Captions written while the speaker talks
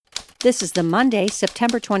This is the Monday,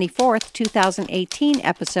 September 24th, 2018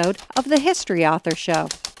 episode of The History Author Show.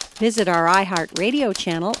 Visit our iHeartRadio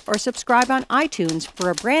channel or subscribe on iTunes for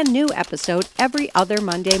a brand new episode every other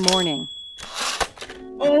Monday morning.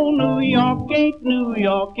 Oh, New York ain't New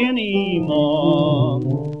York anymore.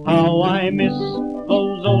 How I miss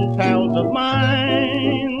those old pals of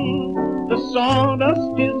mine. The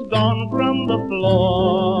sawdust is gone from the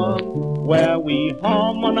floor where we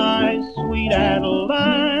harmonize Sweet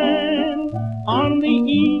Adeline. On the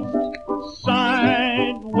east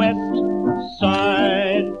side, west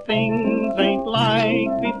side, things ain't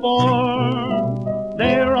like before.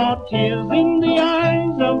 There are tears in the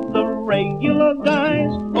eyes of the regular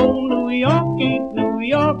guys. Oh, New York ain't New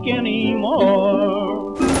York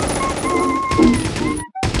anymore.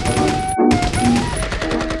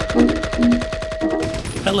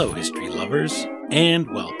 Hello, history lovers, and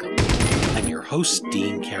welcome. I'm your host,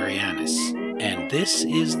 Dean Karayanis, and this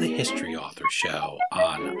is the History Author Show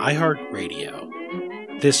on iHeartRadio.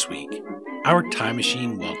 This week, our time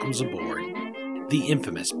machine welcomes aboard the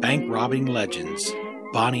infamous bank-robbing legends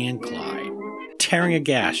Bonnie and Clyde, tearing a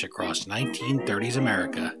gash across 1930s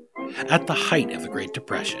America at the height of the Great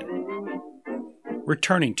Depression.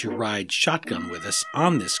 Returning to ride shotgun with us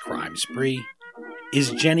on this crime spree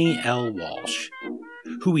is Jenny L. Walsh,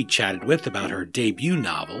 who we chatted with about her debut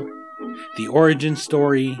novel, the origin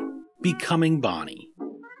story, Becoming Bonnie.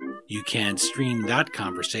 You can stream that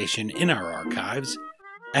conversation in our archives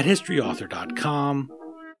at historyauthor.com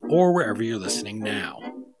or wherever you're listening now.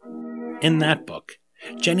 In that book,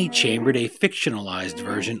 Jenny chambered a fictionalized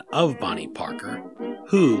version of Bonnie Parker,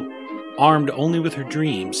 who, armed only with her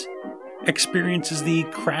dreams, experiences the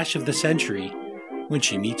crash of the century when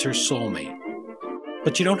she meets her soulmate.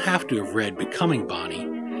 But you don't have to have read Becoming Bonnie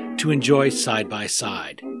to enjoy Side by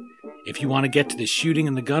Side. If you want to get to the shooting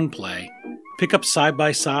and the gunplay, pick up Side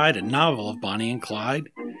by Side, a novel of Bonnie and Clyde,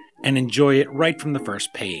 and enjoy it right from the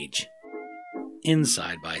first page. In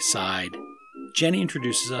Side by Side, Jenny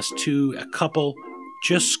introduces us to a couple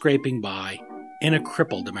just scraping by in a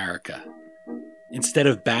crippled America. Instead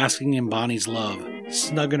of basking in Bonnie's love,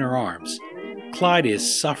 snug in her arms, Clyde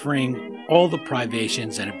is suffering all the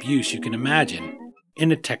privations and abuse you can imagine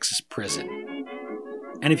in a Texas prison.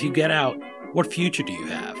 And if you get out, what future do you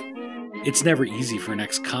have? It's never easy for an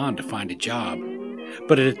ex-con to find a job,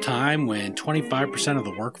 but at a time when 25% of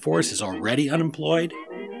the workforce is already unemployed,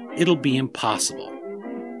 it'll be impossible.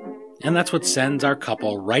 And that's what sends our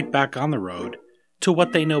couple right back on the road to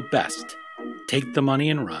what they know best: take the money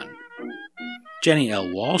and run. Jenny L.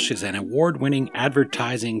 Walsh is an award-winning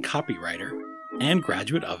advertising copywriter and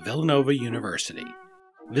graduate of Villanova University.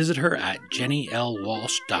 Visit her at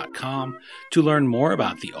jennylwalsh.com to learn more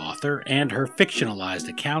about the author and her fictionalized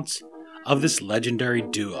accounts of this legendary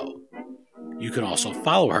duo. You can also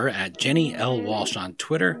follow her at Jenny L. Walsh on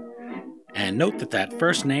Twitter, and note that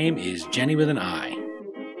first name is Jenny with an I.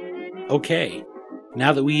 Okay,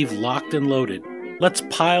 now that we've locked and loaded, let's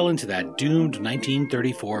pile into that doomed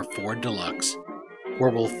 1934 Ford Deluxe,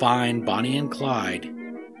 where we'll find Bonnie and Clyde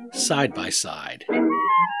side by side.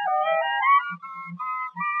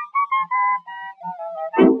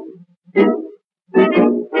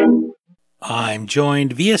 I'm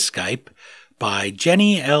joined via Skype by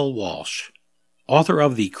Jenny L. Walsh, author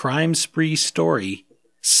of the crime spree story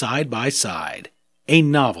Side by Side, a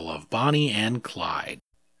novel of Bonnie and Clyde.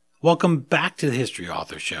 Welcome back to the History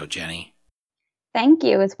Author Show, Jenny. Thank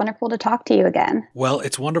you. It's wonderful to talk to you again. Well,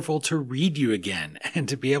 it's wonderful to read you again and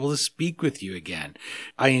to be able to speak with you again.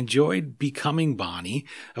 I enjoyed Becoming Bonnie.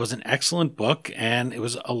 It was an excellent book, and it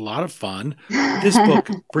was a lot of fun. This book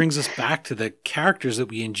brings us back to the characters that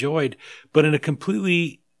we enjoyed, but in a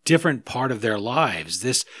completely different part of their lives.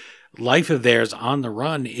 This life of theirs on the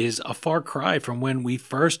run is a far cry from when we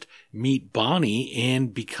first meet Bonnie in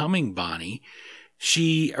Becoming Bonnie.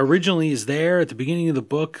 She originally is there at the beginning of the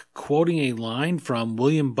book quoting a line from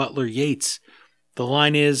William Butler Yeats. The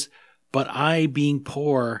line is, "But I, being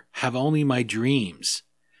poor, have only my dreams."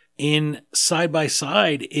 In Side by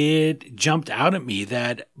Side, it jumped out at me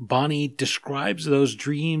that Bonnie describes those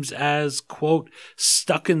dreams as, quote,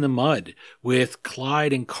 stuck in the mud. With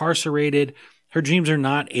Clyde incarcerated, her dreams are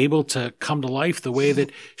not able to come to life the way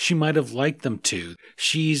that she might have liked them to.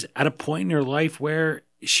 She's at a point in her life where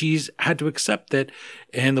she's had to accept that,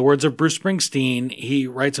 in the words of Bruce Springsteen, he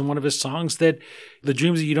writes in one of his songs that the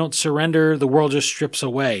dreams that you don't surrender, the world just strips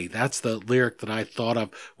away. That's the lyric that I thought of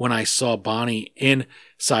when I saw Bonnie in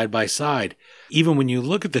Side by Side. Even when you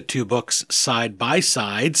look at the two books side by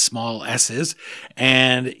side, small S's,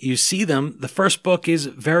 and you see them, the first book is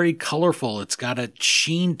very colorful. It's got a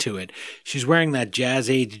sheen to it. She's wearing that jazz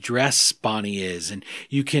age dress, Bonnie is, and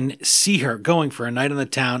you can see her going for a night in the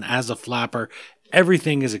town as a flapper.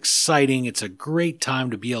 Everything is exciting. It's a great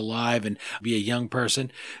time to be alive and be a young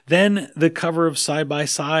person. Then the cover of Side by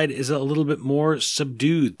Side is a little bit more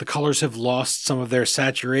subdued. The colors have lost some of their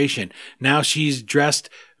saturation. Now she's dressed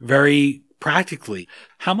very practically.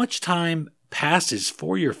 How much time passes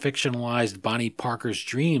for your fictionalized Bonnie Parker's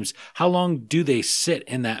dreams? How long do they sit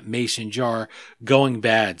in that mason jar, going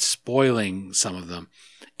bad, spoiling some of them,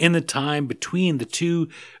 in the time between the two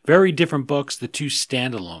very different books, the two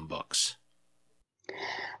standalone books?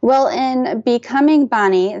 Well, in Becoming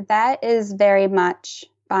Bonnie, that is very much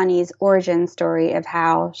Bonnie's origin story of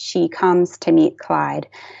how she comes to meet Clyde.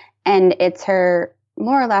 And it's her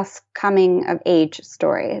more or less coming of age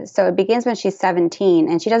story. So it begins when she's 17,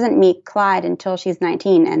 and she doesn't meet Clyde until she's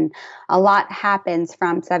 19. And a lot happens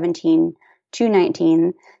from 17 to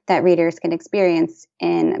 19 that readers can experience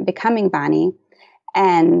in Becoming Bonnie.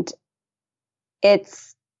 And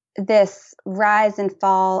it's this rise and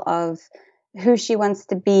fall of who she wants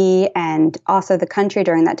to be, and also the country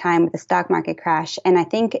during that time with the stock market crash. And I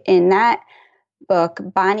think in that book,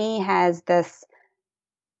 Bonnie has this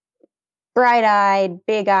bright-eyed,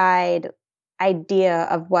 big-eyed idea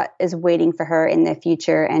of what is waiting for her in the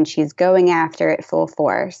future, and she's going after it full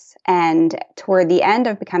force. And toward the end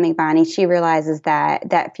of Becoming Bonnie, she realizes that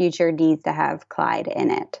that future needs to have Clyde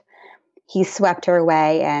in it. He swept her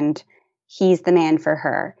away, and he's the man for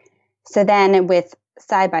her. So then with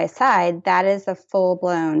Side by Side, that is a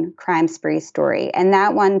full-blown crime spree story. And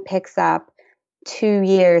that one picks up 2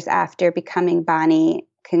 years after Becoming Bonnie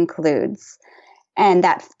concludes. And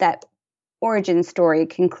that origin story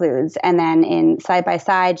concludes. And then in Side by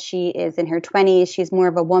Side, she is in her 20s. She's more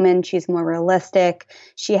of a woman. She's more realistic.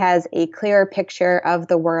 She has a clearer picture of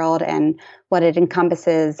the world and what it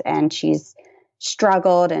encompasses. And she's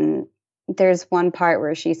struggled. And there's one part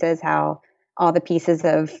where she says how all the pieces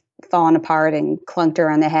have fallen apart and clunked her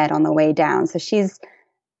on the head on the way down. So she's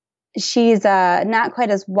not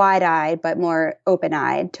quite as wide-eyed, but more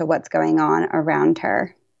open-eyed to what's going on around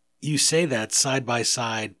her. You say that Side by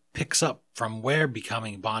Side picks up from where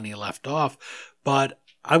Becoming Bonnie left off, but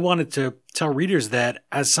I wanted to tell readers that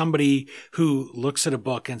as somebody who looks at a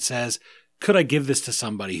book and says, could I give this to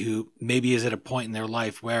somebody who maybe is at a point in their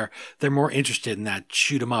life where they're more interested in that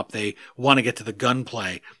shoot 'em up? They want to get to the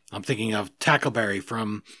gunplay. I'm thinking of Tackleberry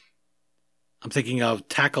from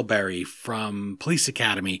Police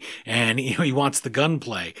Academy, and he wants the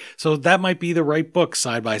gunplay. So that might be the right book,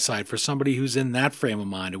 Side by Side, for somebody who's in that frame of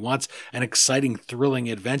mind and wants an exciting, thrilling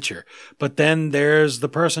adventure. But then there's the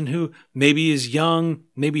person who maybe is young,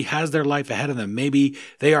 maybe has their life ahead of them. Maybe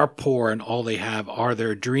they are poor and all they have are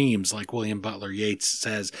their dreams, like William Butler Yeats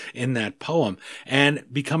says in that poem. And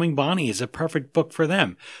Becoming Bonnie is a perfect book for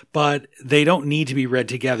them. But they don't need to be read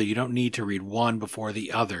together. You don't need to read one before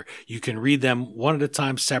the other. You can read them one at a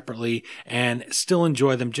time separately and still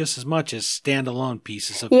enjoy them just as much as standalone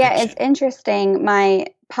pieces of fiction. It's interesting. My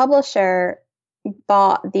publisher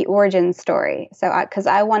bought the origin story. So because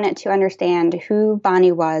I wanted to understand who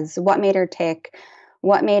Bonnie was, what made her tick,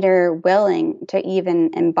 what made her willing to even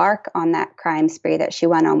embark on that crime spree that she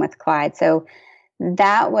went on with Clyde. So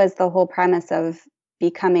that was the whole premise of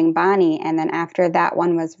Becoming Bonnie. And then after that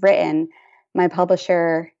one was written, my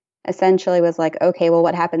publisher essentially was like, okay, well,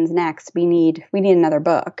 what happens next? We need another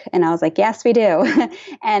book. And I was like, yes, we do.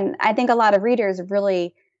 And I think a lot of readers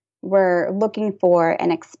really were looking for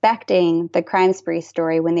and expecting the crime spree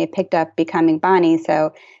story when they picked up Becoming Bonnie.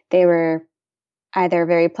 So they were either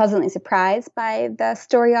very pleasantly surprised by the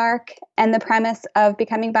story arc and the premise of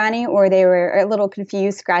Becoming Bonnie, or they were a little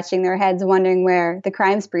confused, scratching their heads, wondering where the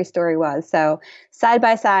crime spree story was. So Side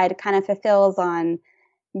by Side kind of fulfills on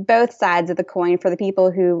both sides of the coin for the people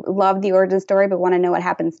who love the origin story but want to know what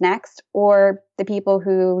happens next, or the people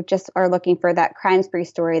who just are looking for that crime spree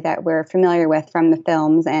story that we're familiar with from the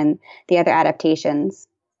films and the other adaptations.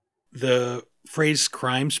 The phrase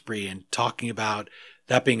crime spree, and talking about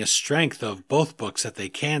that being a strength of both books, that they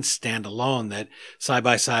can stand alone, that Side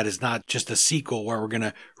by Side is not just a sequel where we're going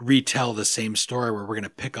to retell the same story, where we're going to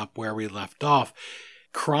pick up where we left off.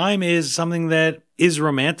 Crime is something that is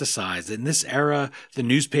romanticized. In this era, the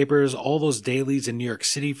newspapers, all those dailies in New York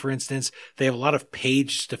City, for instance, they have a lot of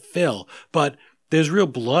pages to fill, but there's real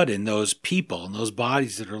blood in those people and those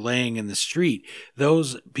bodies that are laying in the street.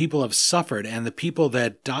 Those people have suffered, and the people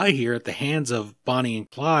that die here at the hands of Bonnie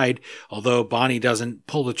and Clyde, although Bonnie doesn't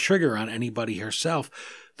pull the trigger on anybody herself,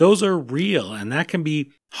 those are real, and that can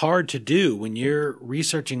be hard to do when you're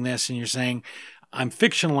researching this and you're saying, I'm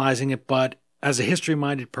fictionalizing it, but as a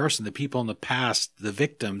history-minded person, the people in the past, the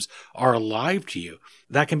victims, are alive to you.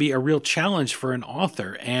 That can be a real challenge for an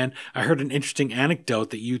author. And I heard an interesting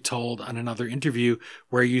anecdote that you told on another interview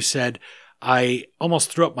where you said, I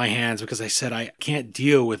almost threw up my hands because I said, I can't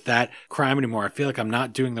deal with that crime anymore. I feel like I'm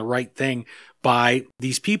not doing the right thing by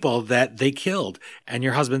these people that they killed. And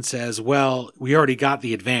your husband says, well, we already got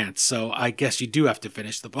the advance, so I guess you do have to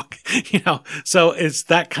finish the book. So it's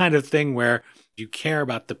that kind of thing where you care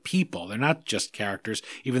about the people. They're not just characters,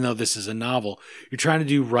 even though this is a novel. You're trying to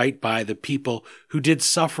do right by the people who did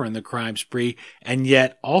suffer in the crime spree, and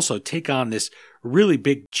yet also take on this really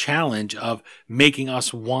big challenge of making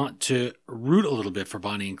us want to root a little bit for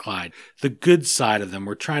Bonnie and Clyde. The good side of them.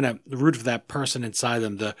 We're trying to root for that person inside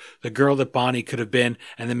them, the girl that Bonnie could have been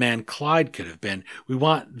and the man Clyde could have been. We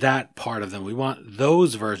want that part of them. We want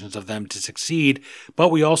those versions of them to succeed, but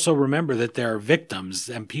we also remember that there are victims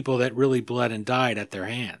and people that really bled and died at their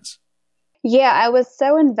hands. Yeah, I was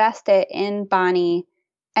so invested in Bonnie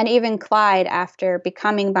and even Clyde after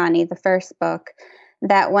becoming Bonnie, the first book,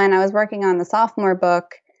 that when I was working on the sophomore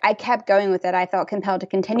book, I kept going with it. I felt compelled to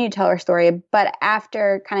continue to tell her story. But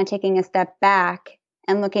after kind of taking a step back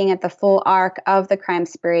and looking at the full arc of the crime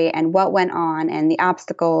spree and what went on and the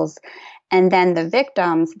obstacles and then the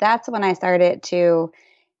victims, that's when I started to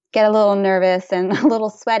get a little nervous and a little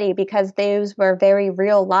sweaty, because those were very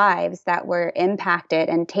real lives that were impacted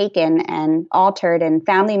and taken and altered, and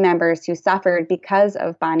family members who suffered because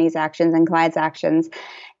of Bonnie's actions and Clyde's actions.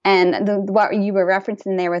 And what you were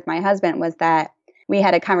referencing there with my husband was that we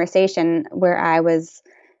had a conversation where I was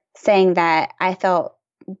saying that I felt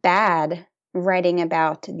bad writing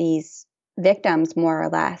about these victims, more or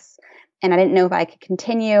less. And I didn't know if I could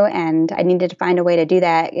continue, and I needed to find a way to do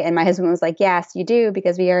that. And my husband was like, yes, you do,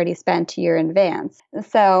 because we already spent a year in advance.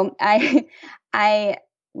 So I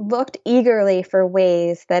looked eagerly for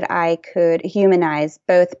ways that I could humanize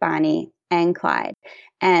both Bonnie and Clyde.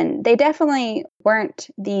 And they definitely weren't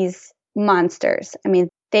these monsters. I mean,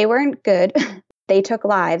 they weren't good. They took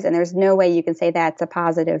lives, and there's no way you can say that's a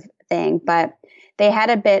positive thing. But they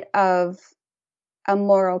had a bit of a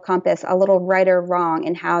moral compass, a little right or wrong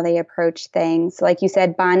in how they approach things. Like you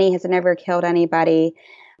said, Bonnie has never killed anybody.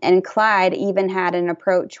 And Clyde even had an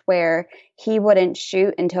approach where he wouldn't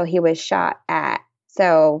shoot until he was shot at.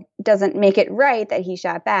 So it doesn't make it right that he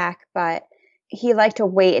shot back, but he liked to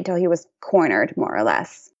wait until he was cornered, more or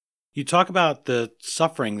less. You talk about the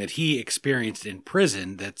suffering that he experienced in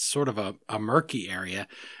prison. That's sort of a murky area.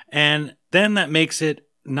 And then that makes it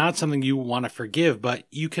not something you want to forgive, but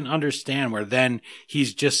you can understand where then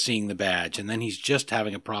he's just seeing the badge and then he's just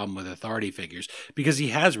having a problem with authority figures because he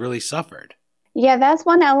has really suffered. Yeah, that's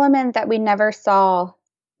one element that we never saw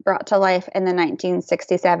brought to life in the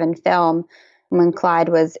 1967 film. When Clyde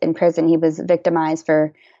was in prison, he was victimized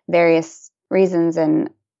for various reasons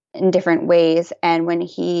and in different ways. And when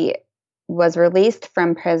he was released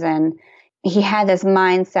from prison, he had this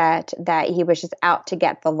mindset that he was just out to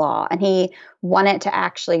get the law, and he wanted to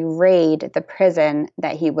actually raid the prison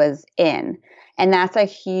that he was in. And that's a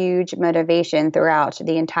huge motivation throughout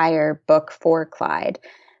the entire book for Clyde.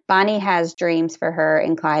 Bonnie has dreams for her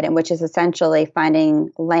and Clyde, and which is essentially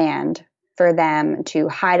finding land for them to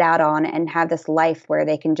hide out on and have this life where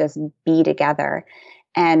they can just be together.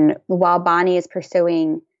 And while Bonnie is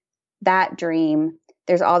pursuing that dream,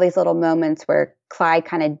 there's all these little moments where Clyde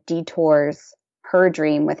kind of detours her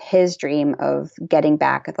dream with his dream of getting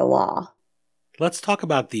back at the law. Let's talk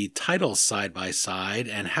about the title Side by Side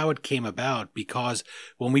and how it came about, because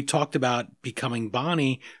when we talked about becoming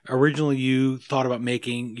Bonnie, originally you thought about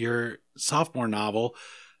making your sophomore novel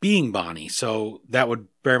Being Bonnie. So that would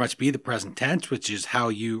very much be the present tense, which is how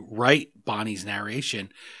you write Bonnie's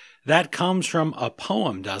narration. That comes from a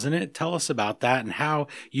poem, doesn't it? Tell us about that and how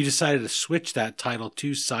you decided to switch that title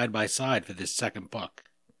to Side by Side for this second book.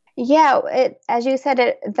 Yeah, as you said,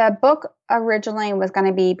 the book originally was going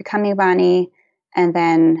to be Becoming Bonnie and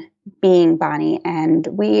then Being Bonnie. And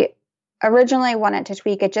we originally wanted to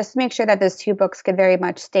tweak it just to make sure that those two books could very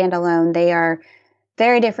much stand alone. They are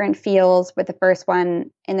very different feels, with the first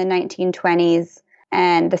one in the 1920s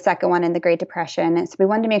and the second one in the Great Depression. So we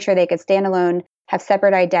wanted to make sure they could stand alone, have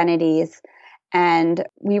separate identities. And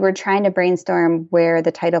we were trying to brainstorm where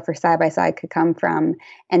the title for Side by Side could come from.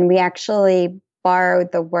 And we actually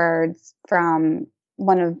borrowed the words from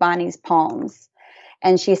one of Bonnie's poems.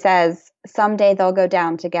 And she says, someday they'll go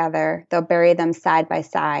down together. They'll bury them side by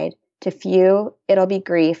side. To few, it'll be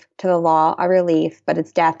grief. To the law, a relief. But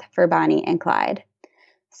it's death for Bonnie and Clyde.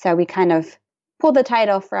 So we kind of pulled the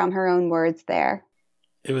title from her own words there.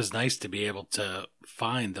 It was nice to be able to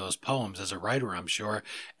find those poems as a writer, I'm sure,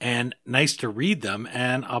 and nice to read them.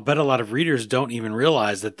 And I'll bet a lot of readers don't even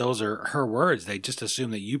realize that those are her words. They just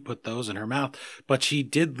assume that you put those in her mouth. But she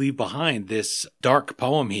did leave behind this dark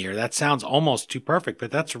poem here. That sounds almost too perfect,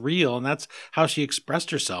 but that's real. And that's how she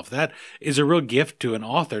expressed herself. That is a real gift to an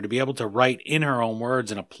author, to be able to write in her own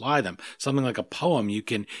words and apply them. Something like a poem, you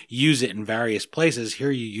can use it in various places.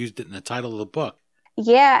 Here you used it in the title of the book.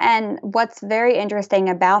 Yeah, and what's very interesting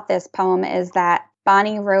about this poem is that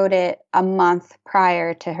Bonnie wrote it a month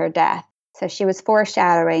prior to her death. So she was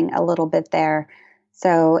foreshadowing a little bit there.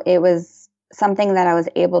 So it was something that I was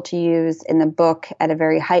able to use in the book at a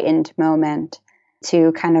very heightened moment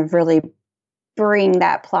to kind of really bring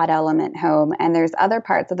that plot element home. And there's other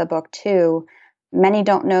parts of the book too. Many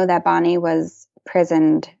don't know that Bonnie was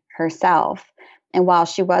prisoned herself. And while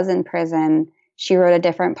she was in prison, she wrote a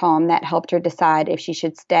different poem that helped her decide if she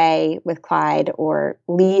should stay with Clyde or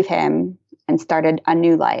leave him and started a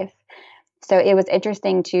new life. So it was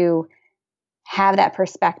interesting to have that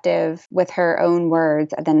perspective with her own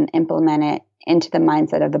words and then implement it into the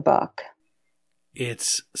mindset of the book.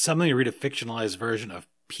 It's something to read a fictionalized version of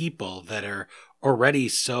people that are already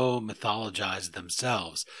so mythologized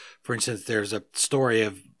themselves. For instance, there's a story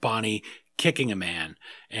of Bonnie kicking a man,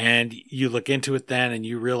 and you look into it then and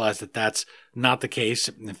you realize that that's not the case.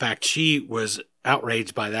 In fact, she was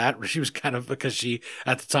outraged by that. She was kind of, because she,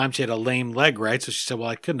 at the time, she had a lame leg, right? So she said, well,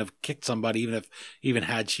 I couldn't have kicked somebody even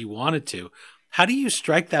had she wanted to. How do you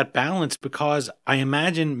strike that balance? Because I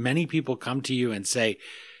imagine many people come to you and say,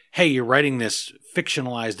 hey, you're writing this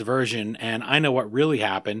fictionalized version and I know what really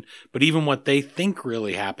happened, but even what they think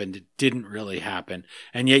really happened, it didn't really happen.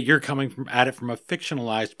 And yet you're coming at it from a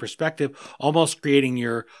fictionalized perspective, almost creating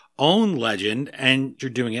your own legend, and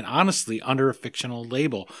you're doing it honestly under a fictional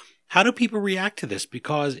label. How do people react to this?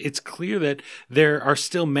 Because it's clear that there are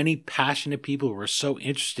still many passionate people who are so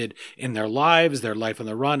interested in their lives, their life on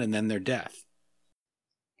the run, and then their death.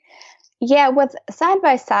 Yeah, with Side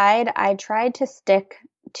by Side, I tried to stick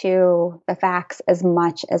to the facts as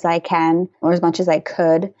much as I can, or as much as I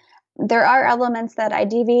could. There are elements that I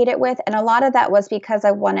deviated with, and a lot of that was because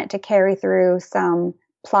I wanted to carry through some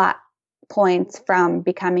plot points from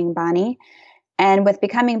Becoming Bonnie. And with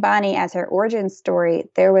Becoming Bonnie as her origin story,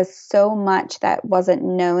 there was so much that wasn't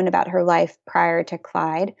known about her life prior to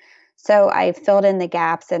Clyde. So I filled in the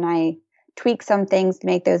gaps and I tweaked some things to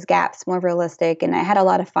make those gaps more realistic. And I had a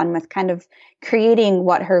lot of fun with kind of creating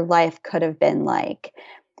what her life could have been like.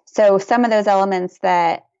 So some of those elements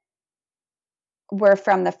that were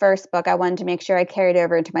from the first book, I wanted to make sure I carried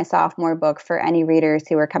over into my sophomore book for any readers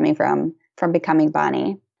who were coming from Becoming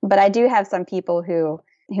Bonnie. But I do have some people who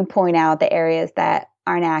point out the areas that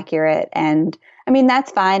aren't accurate. And I mean,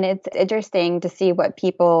 that's fine. It's interesting to see what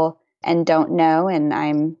people and don't know. And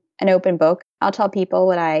I'm an open book. I'll tell people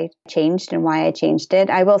what I changed and why I changed it.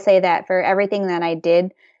 I will say that for everything that I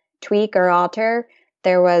did tweak or alter,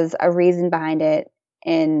 there was a reason behind it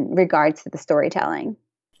in regards to the storytelling.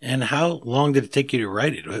 And how long did it take you to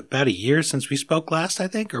write it? About a year since we spoke last, I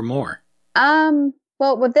think, or more?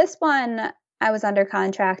 Well, with this one, I was under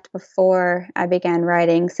contract before I began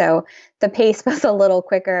writing, so the pace was a little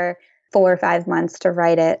quicker, 4 or 5 months to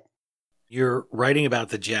write it. You're writing about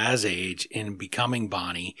the jazz age in Becoming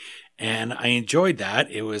Bonnie, and I enjoyed that.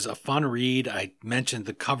 It was a fun read. I mentioned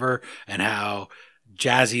the cover and how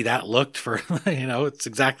jazzy that looked for, it's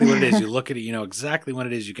exactly what it is. You look at it, you know exactly what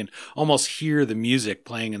it is. You can almost hear the music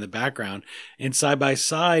playing in the background. In Side by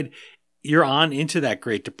Side, you're on into that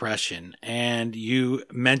Great Depression, and you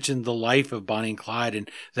mentioned the life of Bonnie and Clyde and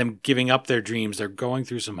them giving up their dreams. They're going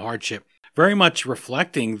through some hardship, very much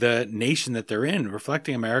reflecting the nation that they're in,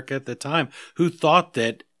 reflecting America at the time, who thought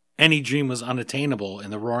that any dream was unattainable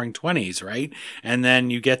in the Roaring 20s, right? And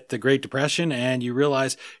then you get the Great Depression and you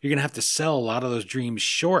realize you're going to have to sell a lot of those dreams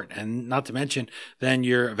short. And not to mention, then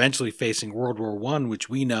you're eventually facing World War I, which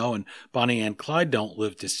we know and Bonnie and Clyde don't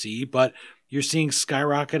live to see, but you're seeing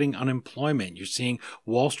skyrocketing unemployment. You're seeing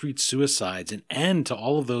Wall Street suicides, an end to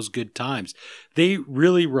all of those good times. They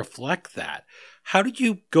really reflect that. How did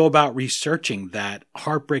you go about researching that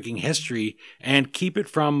heartbreaking history and keep it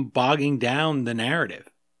from bogging down the narrative?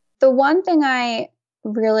 The one thing I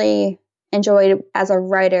really enjoyed as a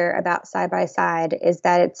writer about Side by Side is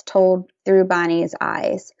that it's told through Bonnie's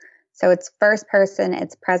eyes. So it's first person,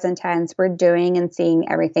 it's present tense. We're doing and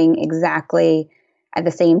seeing everything exactly at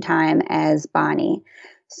the same time as Bonnie.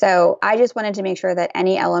 So I just wanted to make sure that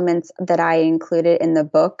any elements that I included in the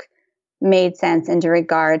book made sense in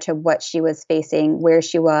regard to what she was facing, where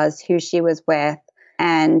she was, who she was with.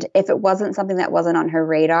 And if it wasn't something that wasn't on her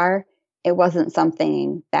radar, it wasn't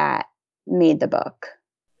something that made the book.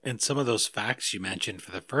 And some of those facts you mentioned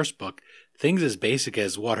for the first book, things as basic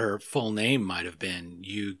as what her full name might have been.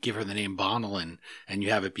 You give her the name Bonelin, and you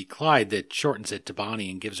have it be Clyde, that shortens it to Bonnie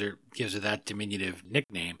and gives her that diminutive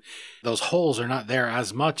nickname. Those holes are not there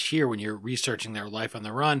as much here when you're researching their life on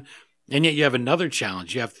the run. And yet you have another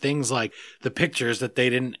challenge. You have things like the pictures that they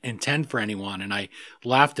didn't intend for anyone. And I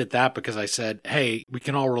laughed at that because I said, hey, we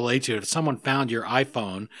can all relate to it. If someone found your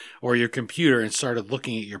iPhone or your computer and started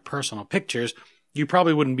looking at your personal pictures, you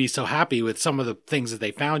probably wouldn't be so happy with some of the things that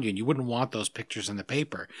they found you, and you wouldn't want those pictures in the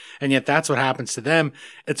paper. And yet that's what happens to them.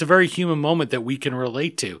 It's a very human moment that we can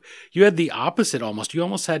relate to. You had the opposite almost. You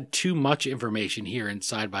almost had too much information here in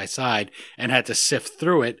Side by Side and had to sift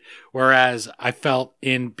through it. Whereas I felt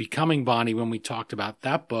in Becoming Bonnie, when we talked about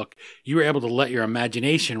that book, you were able to let your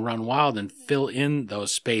imagination run wild and fill in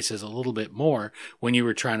those spaces a little bit more when you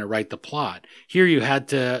were trying to write the plot. Here you had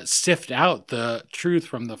to sift out the truth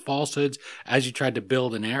from the falsehoods as you tried to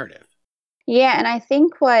build a narrative. Yeah, and I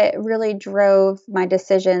think what really drove my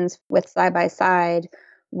decisions with Side by Side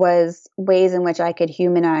was ways in which I could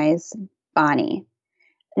humanize Bonnie.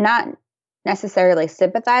 Not necessarily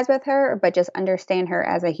sympathize with her, but just understand her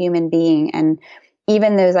as a human being. And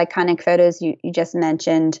even those iconic photos you just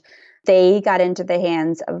mentioned, they got into the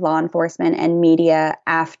hands of law enforcement and media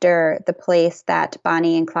after the place that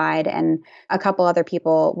Bonnie and Clyde and a couple other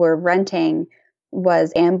people were renting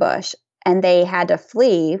was ambushed. And they had to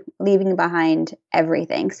flee, leaving behind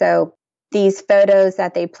everything. So these photos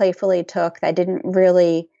that they playfully took that didn't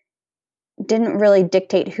really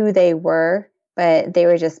dictate who they were, but they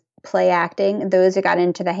were just play acting, those got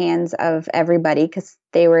into the hands of everybody because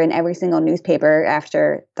they were in every single newspaper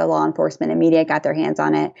after the law enforcement and media got their hands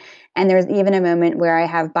on it. And there's even a moment where I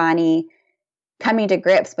have Bonnie coming to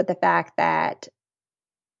grips with the fact that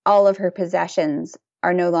all of her possessions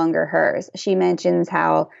are no longer hers. She mentions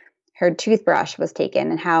how her toothbrush was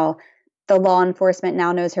taken and how the law enforcement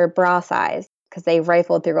now knows her bra size because they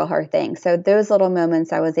rifled through all her things. So those little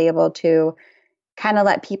moments I was able to kind of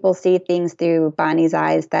let people see things through Bonnie's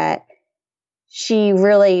eyes, that she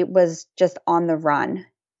really was just on the run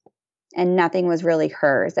and nothing was really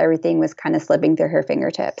hers. Everything was kind of slipping through her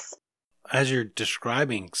fingertips. As you're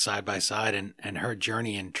describing Side by Side and her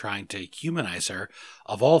journey in trying to humanize her,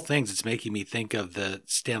 of all things, it's making me think of the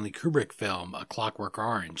Stanley Kubrick film, A Clockwork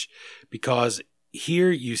Orange, because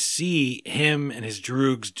here you see him and his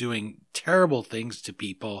droogs doing terrible things to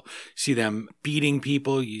people. You see them beating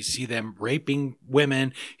people. You see them raping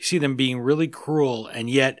women. You see them being really cruel. And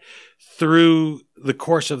yet through the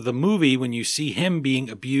course of the movie, when you see him being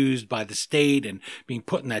abused by the state and being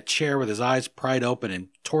put in that chair with his eyes pried open and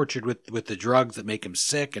tortured with the drugs that make him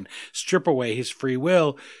sick and strip away his free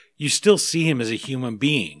will, you still see him as a human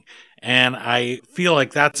being. And I feel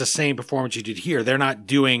like that's the same performance you did here. They're not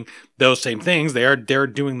doing those same things. They're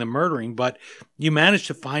doing the murdering, but you manage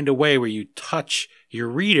to find a way where you touch your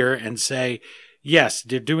reader and say, yes,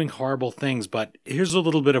 they're doing horrible things, but here's a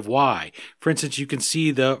little bit of why. For instance, you can see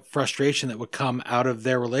the frustration that would come out of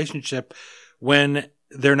their relationship when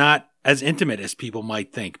they're not as intimate as people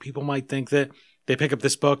might think. People might think that they pick up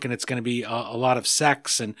this book and it's going to be a lot of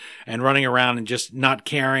sex and running around and just not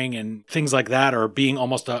caring and things like that, or being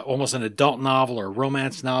almost an adult novel or a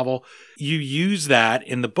romance novel. You use that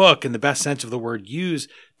in the book, in the best sense of the word use,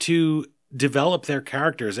 to develop their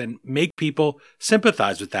characters and make people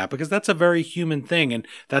sympathize with that, because that's a very human thing. And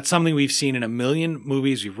that's something we've seen in a million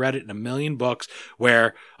movies. We've read it in a million books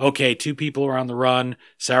where, okay, two people are on the run,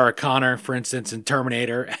 Sarah Connor, for instance, in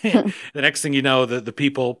Terminator. The next thing you know, the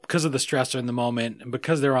people, because of the stressor in the moment and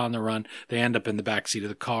because they're on the run, they end up in the backseat of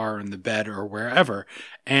the car or in the bed or wherever.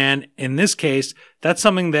 And in this case, that's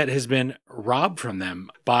something that has been robbed from them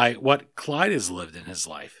by what Clyde has lived in his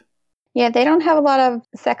life. Yeah, they don't have a lot of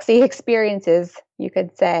sexy experiences, you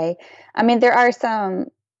could say. I mean, there are some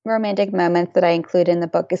romantic moments that I include in the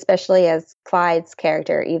book, especially as Clyde's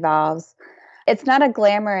character evolves. It's not a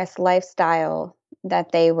glamorous lifestyle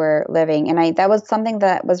that they were living. And that was something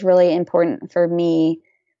that was really important for me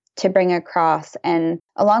to bring across. And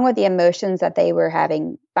along with the emotions that they were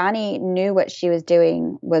having, Bonnie knew what she was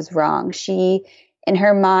doing was wrong. She, in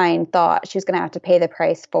her mind, thought she was going to have to pay the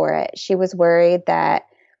price for it. She was worried that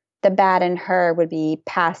the bad in her would be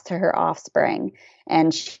passed to her offspring.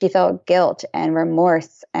 And she felt guilt and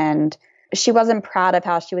remorse. And she wasn't proud of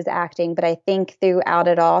how she was acting. But I think throughout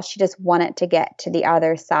it all, she just wanted to get to the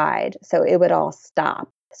other side so it would all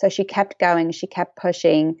stop. So she kept going, she kept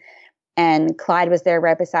pushing, and Clyde was there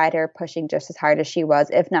right beside her, pushing just as hard as she was,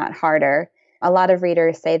 if not harder. A lot of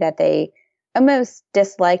readers say that they almost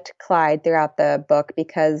disliked Clyde throughout the book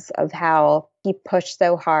because of how he pushed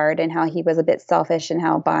so hard and how he was a bit selfish and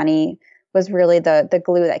how Bonnie was really the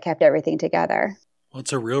glue that kept everything together. Well,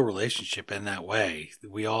 it's a real relationship in that way.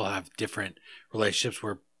 We all have different relationships.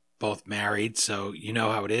 We're both married, so you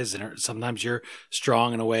know how it is. And sometimes you're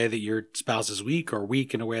strong in a way that your spouse is weak, or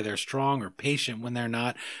weak in a way they're strong, or patient when they're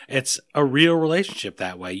not. It's a real relationship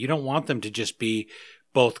that way. You don't want them to just be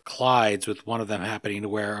both Clydes with one of them happening to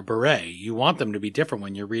wear a beret. You want them to be different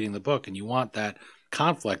when you're reading the book, and you want that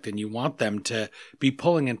conflict, and you want them to be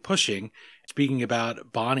pulling and pushing. Speaking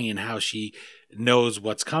about Bonnie and how she knows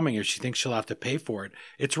what's coming, or she thinks she'll have to pay for it,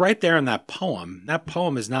 it's right there in that poem. That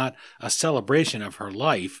poem is not a celebration of her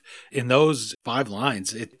life. In those 5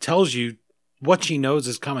 lines, it tells you what she knows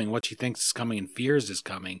is coming, what she thinks is coming and fears is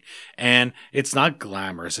coming. And it's not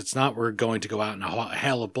glamorous. It's not, we're going to go out in a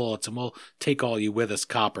hail of bullets and we'll take all you with us,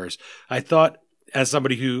 coppers. I thought, as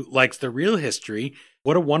somebody who likes the real history,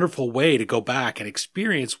 what a wonderful way to go back and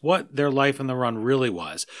experience what their life on the run really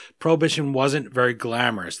was. Prohibition wasn't very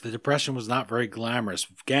glamorous. The Depression was not very glamorous.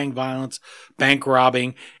 Gang violence, bank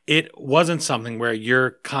robbing, it wasn't something where you're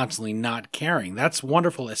constantly not caring. That's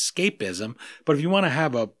wonderful escapism. But if you want to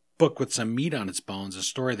have a book with some meat on its bones, a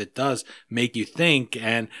story that does make you think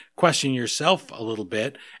and question yourself a little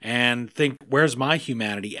bit and think, where's my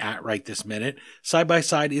humanity at right this minute? Side by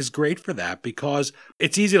Side is great for that, because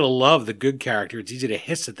it's easy to love the good character. It's easy to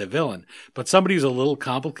hiss at the villain, but somebody who's a little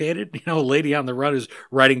complicated, a lady on the run who's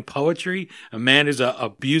writing poetry, a man who's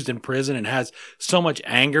abused in prison and has so much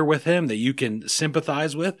anger with him that you can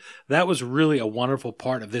sympathize with. That was really a wonderful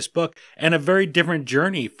part of this book, and a very different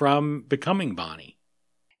journey from Becoming Bonnie.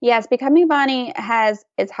 Yes, Becoming Bonnie has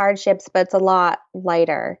its hardships, but it's a lot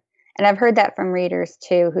lighter. And I've heard that from readers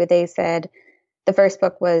too, who they said the first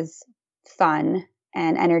book was fun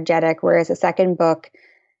and energetic, whereas the second book,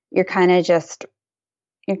 you're kind of just,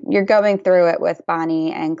 you're going through it with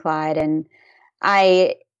Bonnie and Clyde. And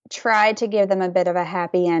I tried to give them a bit of a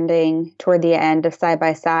happy ending toward the end of Side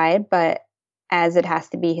by Side, but as it has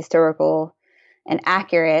to be historical and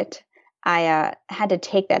accurate, I had to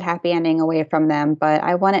take that happy ending away from them, but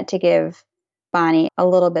I wanted to give Bonnie a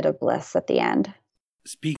little bit of bliss at the end.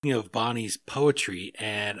 Speaking of Bonnie's poetry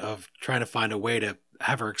and of trying to find a way to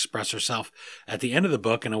have her express herself at the end of the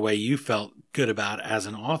book in a way you felt good about as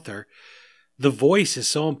an author, the voice is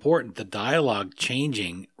so important. The dialogue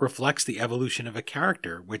changing reflects the evolution of a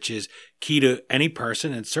character, which is key to any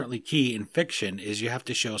person, and certainly key in fiction is you have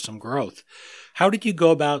to show some growth. How did you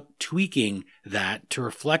go about tweaking that to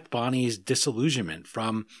reflect Bonnie's disillusionment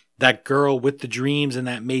from that girl with the dreams in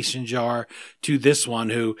that mason jar to this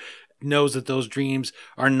one who knows that those dreams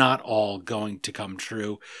are not all going to come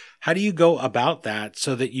true? How do you go about that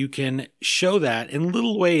so that you can show that in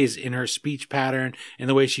little ways in her speech pattern, in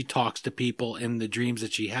the way she talks to people, in the dreams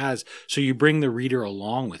that she has, so you bring the reader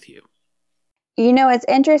along with you? It's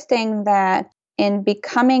interesting that in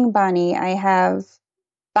Becoming Bonnie, I have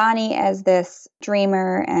Bonnie as this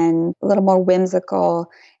dreamer and a little more whimsical,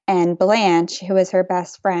 and Blanche, who is her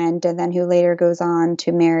best friend, and then who later goes on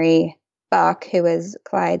to marry Buck, who is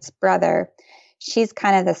Clyde's brother. She's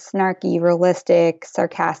kind of the snarky, realistic,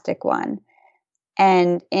 sarcastic one.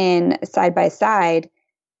 And in Side by Side,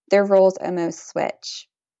 their roles almost switch.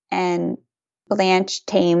 And Blanche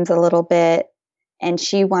tames a little bit, and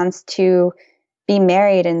she wants to be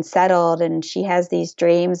married and settled, and she has these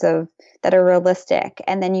dreams that are realistic.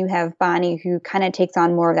 And then you have Bonnie, who kind of takes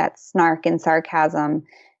on more of that snark and sarcasm,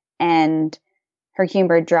 and her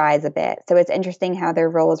humor dries a bit. So it's interesting how their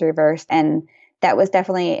roles reversed, and that was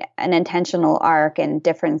definitely an intentional arc and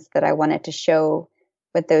difference that I wanted to show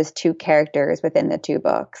with those two characters within the two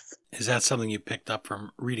books. Is that something you picked up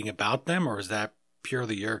from reading about them, or is that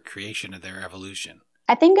purely your creation of their evolution?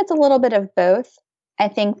 I think it's a little bit of both. I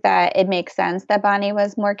think that it makes sense that Bonnie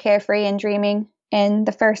was more carefree and dreaming in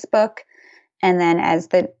the first book. And then as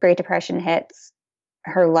the Great Depression hits,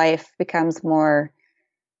 her life becomes more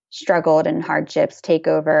struggled and hardships take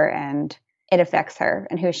over, and it affects her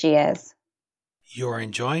and who she is. You're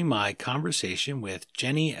enjoying my conversation with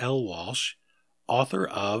Jenny L. Walsh, author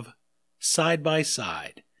of Side by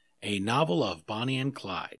Side, a novel of Bonnie and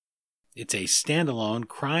Clyde. It's a standalone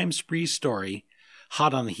crime spree story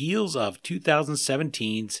hot on the heels of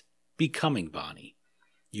 2017's Becoming Bonnie.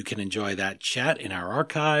 You can enjoy that chat in our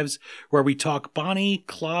archives, where we talk Bonnie,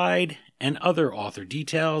 Clyde, and other author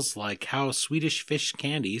details like how Swedish fish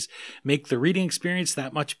candies make the reading experience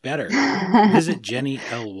that much better. Visit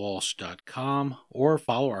jennylwalsh.com or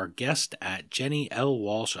follow our guest at Jenny L.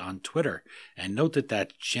 Walsh on Twitter, and note that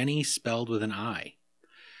that's Jenny spelled with an I.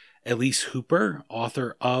 Elise Hooper,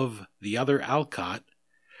 author of The Other Alcott,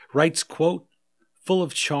 writes, quote, "Full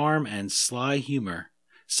of charm and sly humor,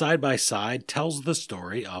 Side by Side tells the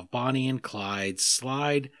story of Bonnie and Clyde's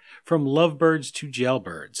slide from lovebirds to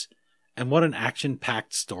jailbirds, and what an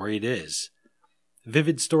action-packed story it is.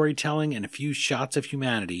 Vivid storytelling and a few shots of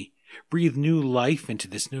humanity breathe new life into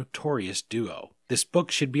this notorious duo. This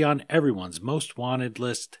book should be on everyone's most wanted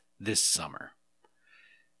list this summer."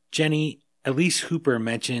 Jenny, Elise Hooper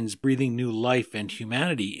mentions breathing new life and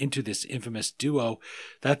humanity into this infamous duo.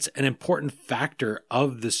 That's an important factor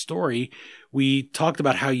of the story. We talked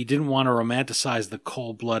about how you didn't want to romanticize the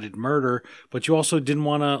cold-blooded murder, but you also didn't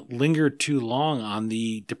want to linger too long on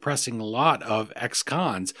the depressing lot of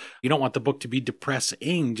ex-cons. You don't want the book to be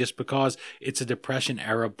depressing just because it's a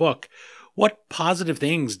Depression-era book. What positive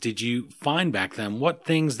things did you find back then? What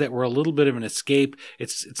things that were a little bit of an escape?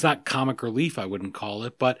 It's not comic relief, I wouldn't call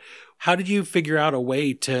it, but how did you figure out a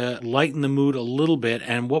way to lighten the mood a little bit,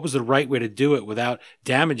 and what was the right way to do it without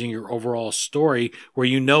damaging your overall story where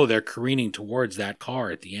you know they're careening towards that car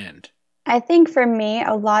at the end? I think for me,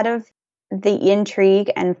 a lot of the intrigue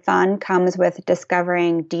and fun comes with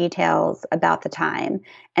discovering details about the time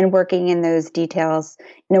and working in those details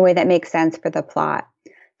in a way that makes sense for the plot.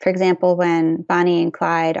 For example, when Bonnie and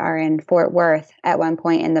Clyde are in Fort Worth at one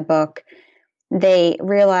point in the book, they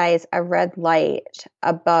realize a red light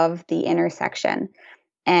above the intersection.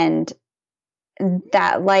 And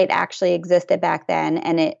that light actually existed back then.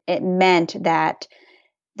 And it meant that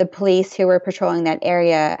the police who were patrolling that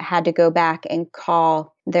area had to go back and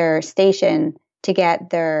call their station to get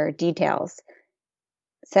their details.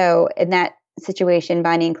 So in that situation,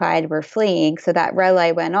 Bonnie and Clyde were fleeing. So that red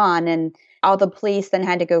light went on, and all the police then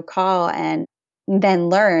had to go call and then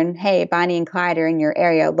learn, hey, Bonnie and Clyde are in your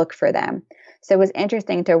area, look for them. So it was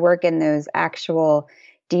interesting to work in those actual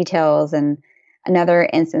details. And another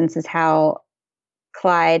instance is how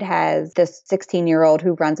Clyde has this 16-year-old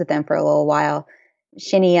who runs with them for a little while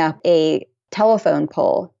shinny up a telephone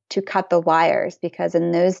pole to cut the wires, because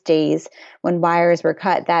in those days when wires were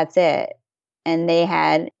cut, that's it. And they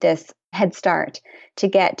had this head start to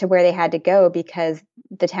get to where they had to go, because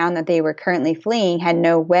the town that they were currently fleeing had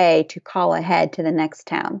no way to call ahead to the next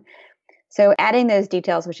town. So adding those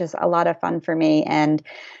details was just a lot of fun for me. And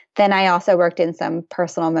then I also worked in some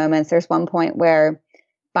personal moments. There's one point where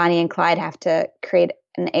Bonnie and Clyde have to create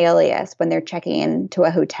an alias when they're checking into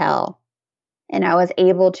a hotel. And I was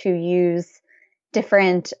able to use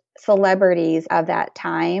different celebrities of that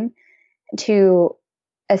time to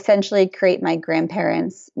essentially create my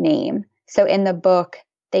grandparents' name. So in the book,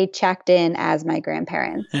 they checked in as my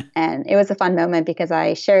grandparents. And it was a fun moment because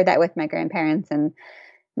I shared that with my grandparents, and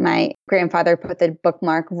my grandfather put the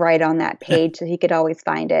bookmark right on that page so he could always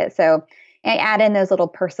find it. So I add in those little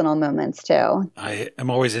personal moments too. I am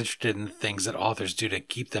always interested in things that authors do to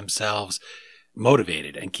keep themselves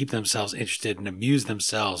motivated and keep themselves interested and amuse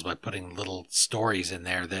themselves by putting little stories in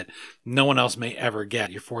there that no one else may ever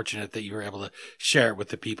get. You're fortunate that you were able to share it with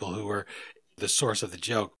the people who were the source of the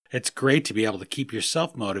joke. It's great to be able to keep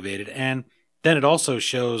yourself motivated, and then it also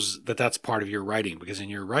shows that that's part of your writing, because in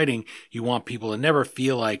your writing, you want people to never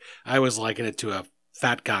feel like, I was liking it to a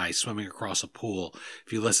fat guy swimming across a pool.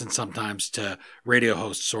 If you listen sometimes to radio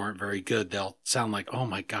hosts who aren't very good, they'll sound like, oh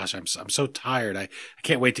my gosh, I'm so tired. I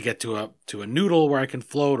can't wait to get to a noodle where I can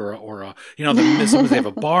float, or sometimes they have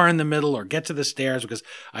a bar in the middle, or get to the stairs, because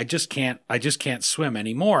I just can't swim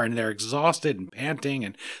anymore. And they're exhausted and panting.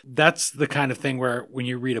 And that's the kind of thing where when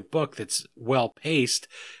you read a book that's well paced,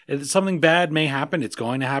 something bad may happen. It's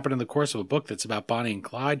going to happen in the course of a book that's about Bonnie and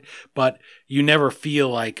Clyde, but you never feel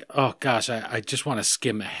like, oh gosh, I just want to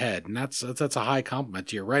skim ahead. And that's a high compliment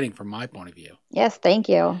to your writing from my point of view. Yes, thank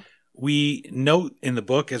you. We note in the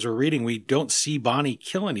book as we're reading, we don't see Bonnie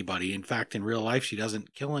kill anybody. In fact, in real life, she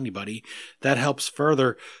doesn't kill anybody. That helps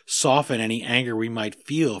further soften any anger we might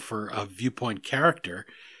feel for a viewpoint character.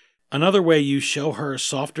 Another way you show her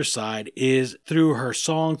softer side is through her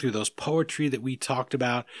song, through those poetry that we talked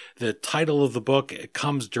about. The title of the book, it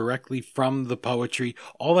comes directly from the poetry.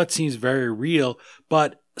 All that seems very real,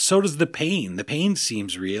 but so does the pain. The pain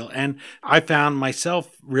seems real. And I found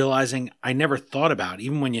myself realizing I never thought about,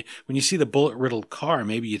 even when you see the bullet-riddled car,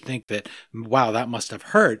 maybe you think that, wow, that must have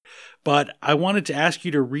hurt. But I wanted to ask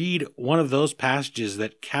you to read one of those passages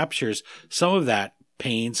that captures some of that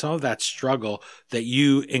pain, some of that struggle that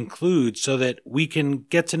you include so that we can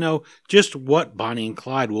get to know just what Bonnie and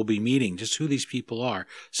Clyde will be meeting, just who these people are.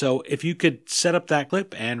 So if you could set up that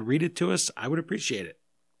clip and read it to us, I would appreciate it.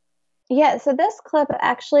 Yeah, so this clip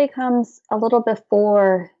actually comes a little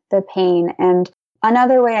before the pain. And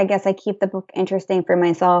another way I guess I keep the book interesting for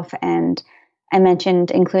myself, and I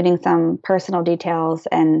mentioned including some personal details,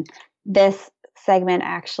 and this segment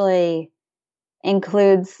actually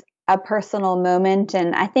includes a personal moment,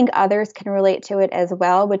 and I think others can relate to it as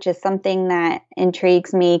well, which is something that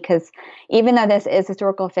intrigues me because even though this is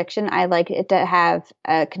historical fiction, I like it to have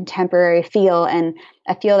a contemporary feel and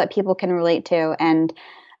a feel that people can relate to. And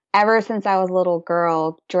ever since I was a little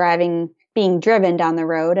girl, being driven down the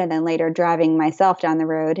road and then later driving myself down the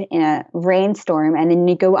road in a rainstorm, and then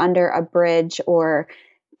you go under a bridge or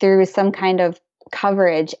through some kind of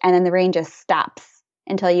coverage and then the rain just stops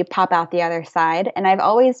until you pop out the other side. And I've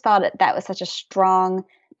always felt that was such a strong,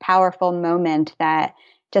 powerful moment that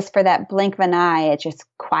just for that blink of an eye, it's just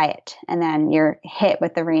quiet and then you're hit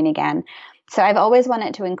with the rain again. So I've always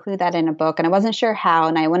wanted to include that in a book, and I wasn't sure how,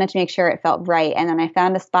 and I wanted to make sure it felt right. And then I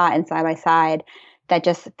found a spot in Side by Side that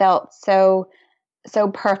just felt so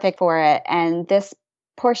perfect for it. And this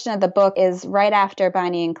portion of the book is right after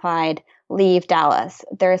Bonnie and Clyde leave Dallas.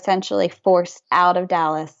 They're essentially forced out of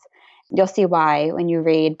Dallas. You'll see why when you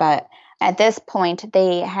read, but at this point,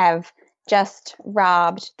 they have just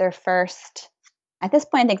robbed their first, at this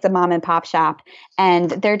point, I think it's a mom and pop shop,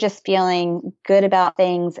 and they're just feeling good about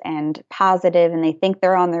things and positive, and they think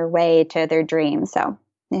they're on their way to their dreams. So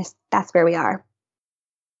that's where we are.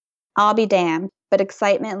 I'll be damned, but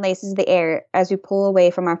excitement laces the air as we pull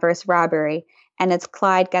away from our first robbery, and as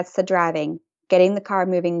Clyde gets to driving, getting the car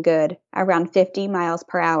moving good, around 50 miles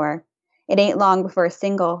per hour. It ain't long before a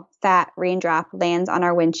single, fat raindrop lands on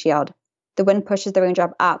our windshield. The wind pushes the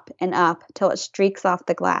raindrop up and up till it streaks off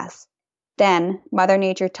the glass. Then, Mother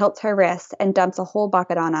Nature tilts her wrist and dumps a whole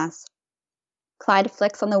bucket on us. Clyde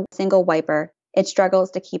flicks on the single wiper. It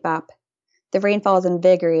struggles to keep up. The rainfall is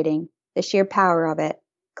invigorating, the sheer power of it.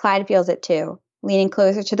 Clyde feels it too, leaning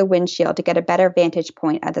closer to the windshield to get a better vantage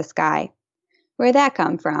point of the sky. Where'd that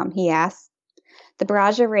come from? He asks. The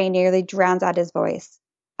barrage of rain nearly drowns out his voice.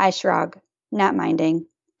 I shrug, not minding.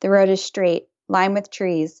 The road is straight, lined with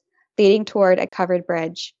trees, leading toward a covered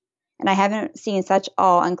bridge. And I haven't seen such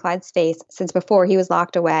awe on Clyde's face since before he was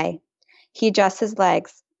locked away. He adjusts his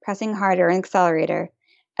legs, pressing harder on the accelerator.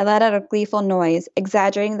 I let out a gleeful noise,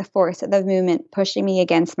 exaggerating the force of the movement pushing me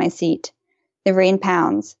against my seat. The rain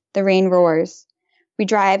pounds. The rain roars. We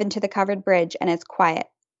drive into the covered bridge, and it's quiet.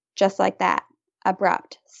 Just like that.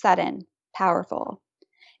 Abrupt, sudden, powerful.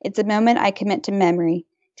 It's a moment I commit to memory,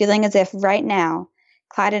 feeling as if right now,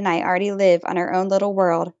 Clyde and I already live on our own little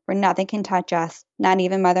world where nothing can touch us, not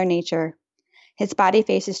even Mother Nature. His body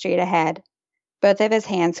faces straight ahead. Both of his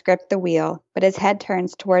hands grip the wheel, but his head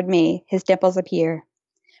turns toward me, his dimples appear.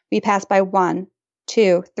 We pass by 1,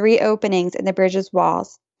 2, 3 openings in the bridge's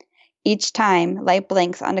walls. Each time, light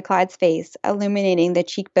blinks onto Clyde's face, illuminating the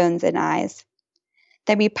cheekbones and eyes.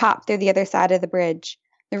 Then we pop through the other side of the bridge.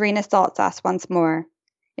 The rain assaults us once more.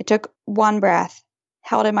 It took one breath,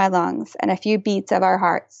 held in my lungs, and a few beats of our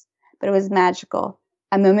hearts, but it was magical,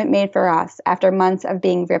 a moment made for us after months of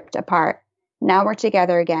being ripped apart. Now we're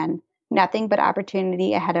together again, nothing but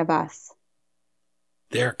opportunity ahead of us.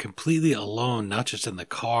 They're completely alone, not just in the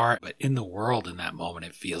car, but in the world in that moment.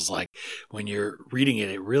 It feels like when you're reading it,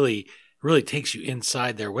 it really takes you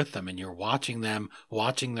inside there with them, and you're watching them,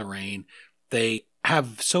 watching the rain. They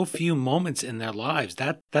have so few moments in their lives.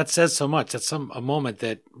 That says so much. That's a moment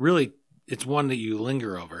that really, it's one that you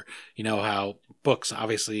linger over. You know how books,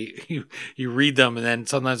 obviously, you read them, and then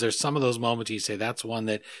sometimes there's some of those moments you say, that's one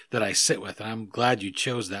that I sit with. And I'm glad you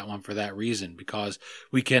chose that one for that reason, because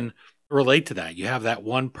we can relate to that. You have that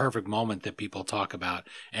one perfect moment that people talk about,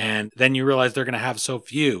 and then you realize they're going to have so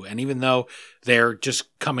few. And even though they're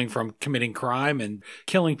just coming from committing crime and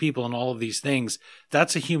killing people and all of these things,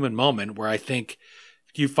 that's a human moment where I think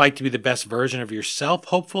you fight to be the best version of yourself,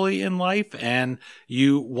 hopefully, in life, and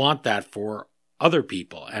you want that for other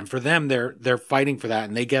people. And for them, they're fighting for that,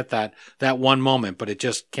 and they get that one moment, but it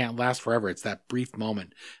just can't last forever. It's that brief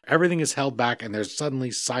moment. Everything is held back, and there's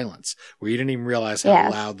suddenly silence where you didn't even realize how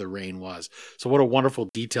loud the rain was. So what a wonderful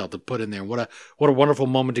detail to put in there. What a wonderful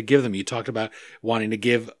moment to give them. You talked about wanting to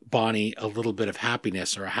give Bonnie a little bit of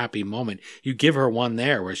happiness or a happy moment. You give her one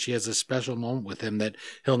there where she has a special moment with him that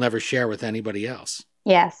he'll never share with anybody else.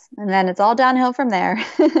 Yes, and then it's all downhill from there.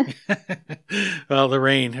 Well, the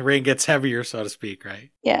rain gets heavier, so to speak, right?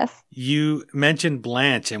 Yes. You mentioned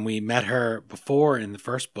Blanche, and we met her before in the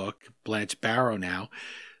first book, Blanche Barrow now.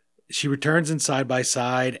 she returns in Side by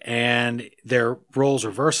Side, and their roles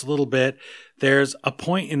reverse a little bit. There's a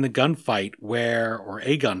point in the gunfight or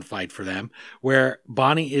a gunfight for them, where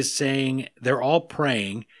Bonnie is saying they're all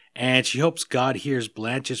praying, and she hopes God hears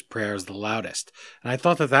Blanche's prayers the loudest. And I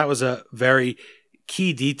thought that was a very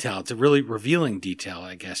key detail. It's a really revealing detail,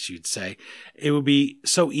 I guess you'd say. It would be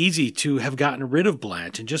so easy to have gotten rid of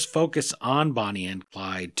Blanche and just focus on Bonnie and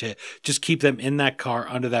Clyde, to just keep them in that car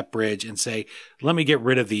under that bridge and say, let me get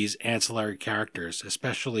rid of these ancillary characters,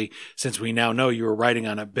 especially since we now know you were writing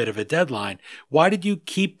on a bit of a deadline. Why did you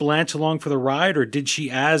keep Blanche along for the ride, or did she,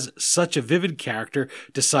 as such a vivid character,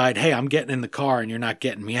 decide, hey, I'm getting in the car and you're not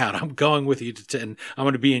getting me out. I'm going with you and I'm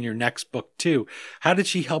going to be in your next book too. How did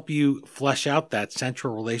she help you flesh out that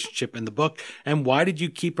central relationship in the book, and why did you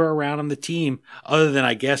keep her around on the team, other than,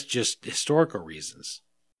 I guess, just historical reasons?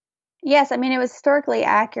 Yes, I mean, it was historically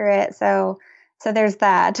accurate, so there's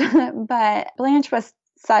that. But Blanche was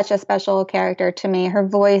such a special character to me. Her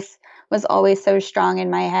voice was always so strong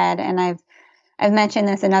in my head, and I've mentioned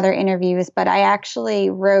this in other interviews, but I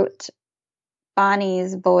actually wrote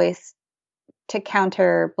Bonnie's voice to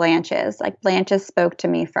counter Blanche's. Like, Blanche's spoke to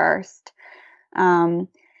me first.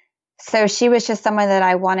 So she was just someone that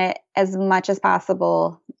I wanted as much as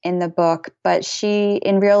possible in the book, but she,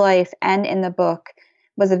 in real life and in the book,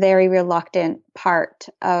 was a very reluctant part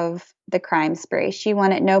of the crime spree. She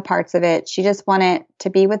wanted no parts of it. She just wanted to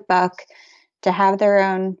be with Buck, to have their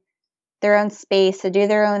own space, to do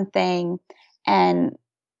their own thing. And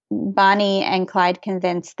Bonnie and Clyde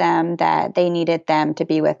convinced them that they needed them to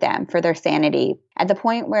be with them for their sanity. At the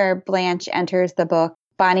point where Blanche enters the book,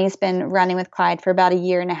 Bonnie's been running with Clyde for about a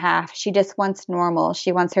year and a half. She just wants normal.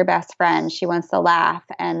 She wants her best friend. She wants to laugh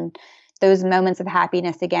and those moments of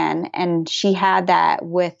happiness again. And she had that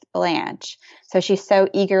with Blanche. So she's so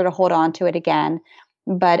eager to hold on to it again.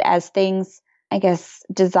 But as things, I guess,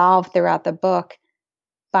 dissolve throughout the book,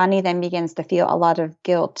 Bonnie then begins to feel a lot of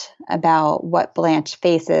guilt about what Blanche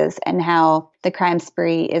faces and how the crime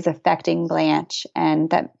spree is affecting Blanche.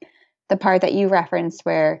 And that the part that you referenced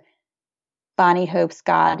where Bonnie hopes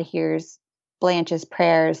God hears Blanche's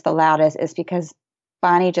prayers the loudest is because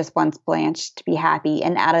Bonnie just wants Blanche to be happy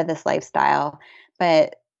and out of this lifestyle.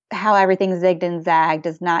 But how everything zigged and zagged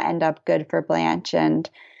does not end up good for Blanche, and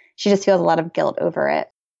she just feels a lot of guilt over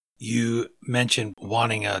it. You mentioned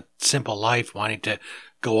wanting a simple life, wanting to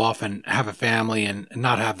go off and have a family and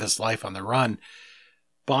not have this life on the run.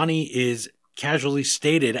 Bonnie is casually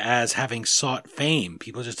stated as having sought fame.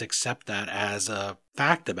 People just accept that as a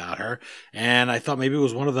fact about her. And I thought maybe it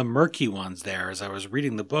was one of the murky ones there. As I was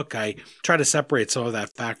reading the book, I try to separate some of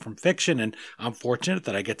that fact from fiction. And I'm fortunate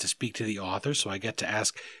that I get to speak to the author. So I get to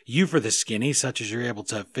ask you for the skinny, such as you're able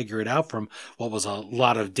to figure it out from what was a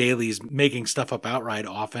lot of dailies making stuff up outright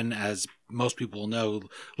often, as most people know,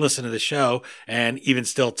 listen to the show. And even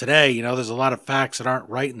still today, there's a lot of facts that aren't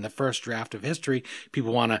right in the first draft of history.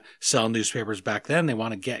 People want to sell newspapers back then. They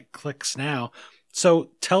want to get clicks now.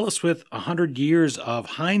 So tell us, with 100 years of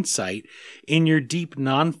hindsight, in your deep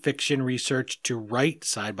nonfiction research to write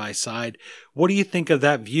Side by Side, what do you think of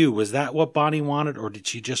that view? Was that what Bonnie wanted, or did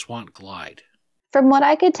she just want Clyde? From what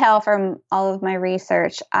I could tell from all of my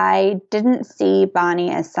research, I didn't see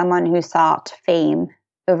Bonnie as someone who sought fame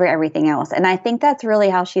over everything else. And I think that's really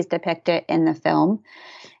how she's depicted in the film.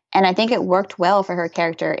 And I think it worked well for her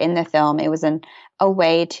character in the film. It was a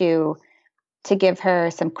way to give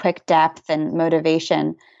her some quick depth and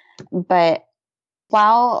motivation. But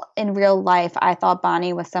while in real life, I thought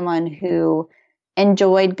Bonnie was someone who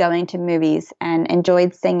enjoyed going to movies and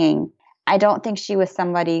enjoyed singing, I don't think she was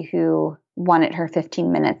somebody who wanted her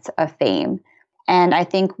 15 minutes of fame. And I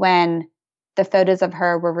think when the photos of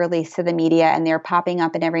her were released to the media and they were popping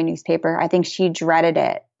up in every newspaper, I think she dreaded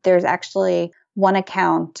it. There's actually one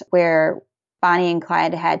account where Bonnie and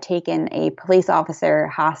Clyde had taken a police officer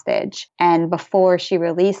hostage. And before she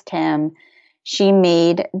released him, she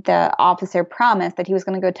made the officer promise that he was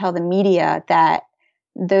going to go tell the media that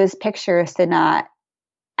those pictures did not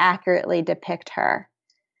accurately depict her.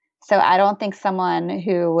 So I don't think someone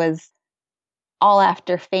who was all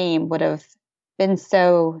after fame would have been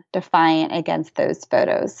so defiant against those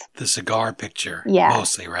photos. The cigar picture,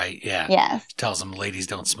 mostly, right? Yeah. Yes. She tells them ladies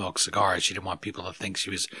don't smoke cigars. She didn't want people to think she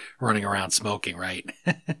was running around smoking, right?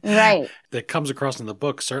 Right. That comes across in the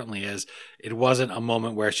book certainly as it wasn't a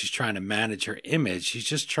moment where she's trying to manage her image. She's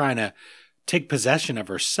just trying to take possession of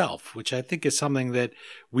herself, which I think is something that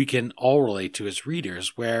we can all relate to as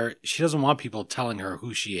readers, where she doesn't want people telling her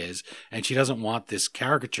who she is, and she doesn't want this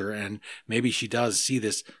caricature, and maybe she does see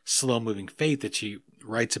this slow-moving fate that she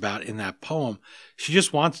writes about in that poem. She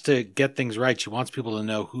just wants to get things right. She wants people to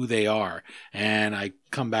know who they are. And I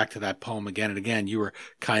come back to that poem again and again. You were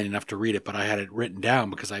kind enough to read it, but I had it written down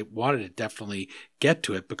because I wanted to definitely get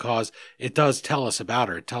to it, because it does tell us about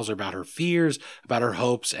her. It tells her about her fears, about her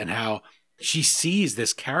hopes, and how she sees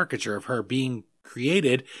this caricature of her being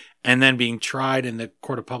created and then being tried in the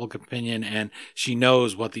court of public opinion, and she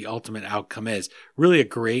knows what the ultimate outcome is. Really a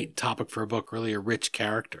great topic for a book, really a rich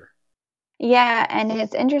character. Yeah, and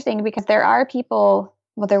it's interesting because there were people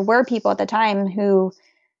at the time who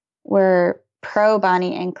were pro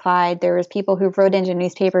Bonnie and Clyde. There was people who wrote into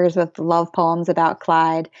newspapers with love poems about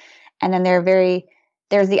Clyde, and then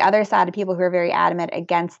there's the other side of people who are very adamant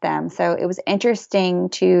against them. So it was interesting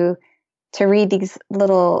to read these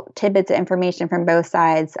little tidbits of information from both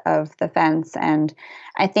sides of the fence. And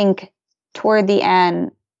I think toward the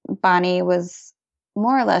end, Bonnie was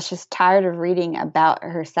more or less just tired of reading about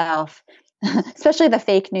herself, especially the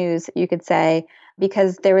fake news, you could say,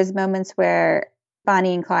 because there was moments where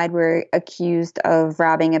Bonnie and Clyde were accused of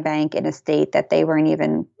robbing a bank in a state that they weren't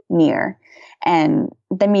even near. And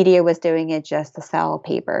the media was doing it just to sell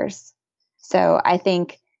papers. So I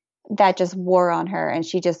think that just wore on her, and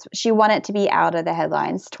she wanted to be out of the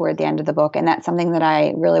headlines toward the end of the book. And that's something that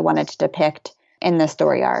I really wanted to depict in the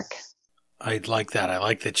story arc. I like that. I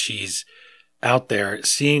like that she's out there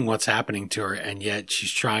seeing what's happening to her, and yet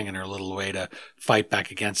she's trying in her little way to fight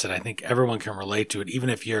back against it. I think everyone can relate to it, even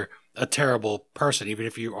if you're a terrible person, even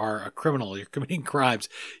if you are a criminal, you're committing crimes.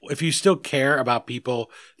 If you still care about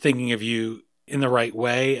people thinking of you in the right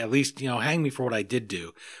way, at least, hang me for what I did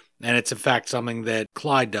do. And it's in fact something that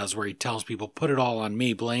Clyde does, where he tells people, put it all on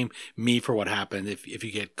me, blame me for what happened if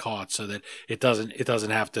you get caught, so that it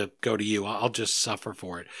doesn't have to go to you. I'll just suffer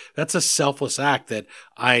for it. That's a selfless act that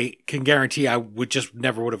I can guarantee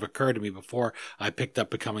never would have occurred to me before I picked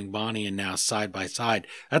up Becoming Bonnie and now Side by Side.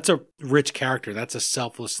 That's a rich character. That's a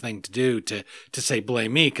selfless thing to do, to say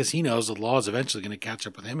blame me, because he knows the law is eventually going to catch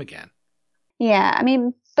up with him again. Yeah, I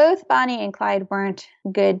mean, both Bonnie and Clyde weren't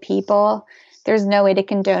good people. There's no way to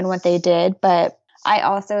condone what they did, but I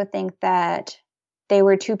also think that they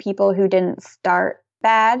were two people who didn't start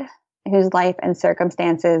bad, whose life and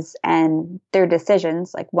circumstances and their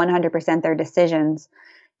decisions, like 100% their decisions,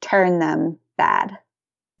 turned them bad.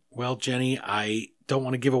 Well, Jenny, I don't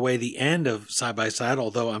want to give away the end of Side by Side,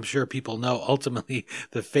 although I'm sure people know ultimately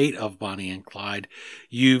the fate of Bonnie and Clyde.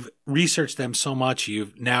 You've researched them so much.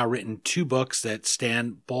 You've now written 2 books that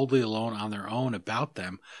stand boldly alone on their own about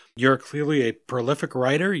them. You're clearly a prolific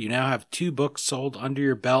writer. You now have 2 books sold under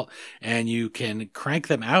your belt, and you can crank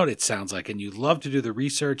them out, it sounds like. And you love to do the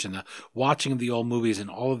research and the watching of the old movies and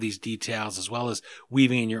all of these details, as well as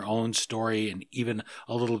weaving in your own story and even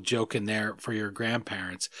a little joke in there for your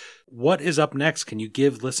grandparents. What is up next? Can you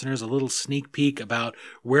give listeners a little sneak peek about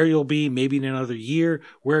where you'll be maybe in another year?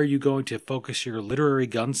 Where are you going to focus your literary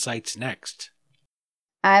gun sights next?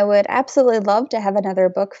 I would absolutely love to have another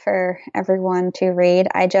book for everyone to read.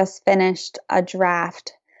 I just finished a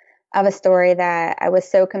draft of a story that I was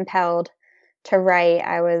so compelled to write.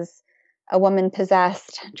 I was a woman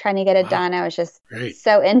possessed, trying to get it done. I was just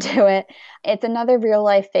so into it. It's another real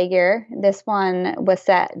life figure. This one was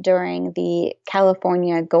set during the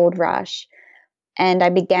California gold rush. And I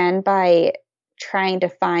began by trying to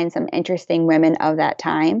find some interesting women of that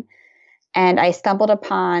time. And I stumbled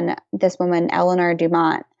upon this woman, Eleanor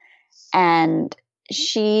Dumont. And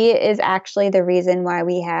she is actually the reason why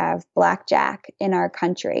we have blackjack in our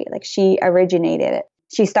country. Like, she originated it.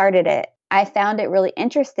 She started it. I found it really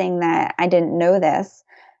interesting that I didn't know this.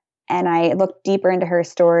 And I looked deeper into her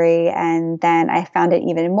story. And then I found it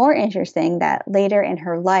even more interesting that later in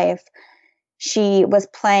her life, she was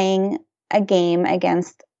playing a game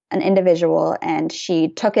against an individual and she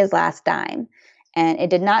took his last dime. And it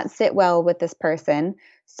did not sit well with this person.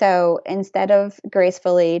 So instead of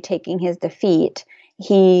gracefully taking his defeat,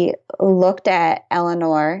 he looked at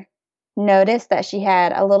Eleanor, noticed that she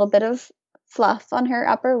had a little bit of fluff on her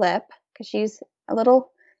upper lip, because she's a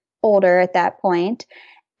little older at that point,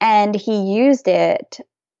 and he used it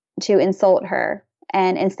to insult her.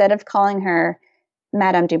 And instead of calling her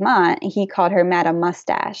Madame Dumont, he called her Madame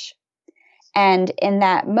Mustache. And in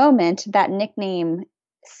that moment, that nickname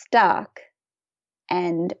stuck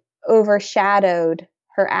and overshadowed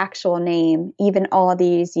her actual name, even all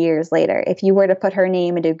these years later. If you were to put her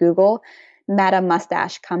name into Google, Madame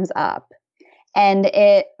Mustache comes up. And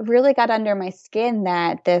it really got under my skin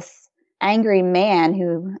that this angry man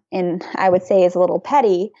who, I would say is a little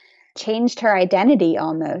petty, changed her identity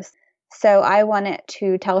almost. So I wanted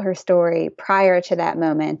to tell her story prior to that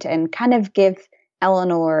moment and kind of give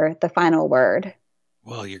Eleanor the final word.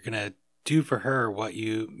 Well, you're going to do for her what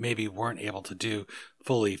you maybe weren't able to do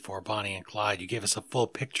fully for Bonnie and Clyde. You gave us a full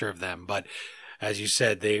picture of them, but as you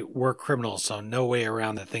said, they were criminals, so no way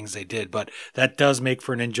around the things they did. But that does make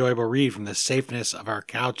for an enjoyable read from the safeness of our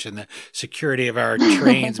couch and the security of our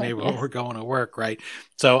trains, maybe when we're going to work, right?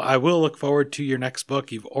 So I will look forward to your next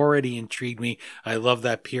book. You've already intrigued me. I love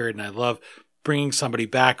that period, and I love bringing somebody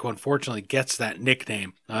back who unfortunately gets that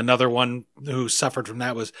nickname. Another one who suffered from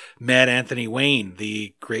that was Mad Anthony Wayne,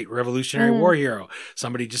 the great Revolutionary War hero.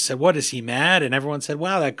 Somebody just said, "What, is he mad?" And everyone said,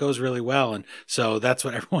 "Wow, that goes really well." And so that's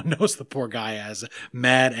what everyone knows the poor guy as,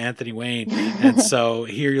 Mad Anthony Wayne. And so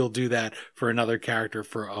here you'll do that for another character,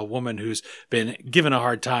 for a woman who's been given a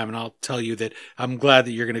hard time. And I'll tell you that I'm glad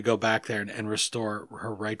that you're going to go back there and restore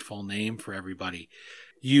her rightful name for everybody.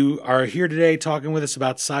 You are here today talking with us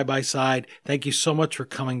about Side by Side. Thank you so much for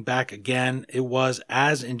coming back again. It was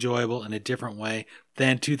as enjoyable in a different way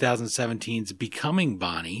than 2017's Becoming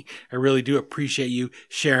Bonnie. I really do appreciate you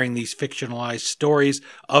sharing these fictionalized stories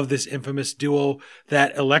of this infamous duo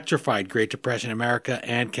that electrified Great Depression America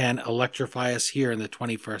and can electrify us here in the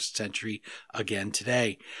 21st century again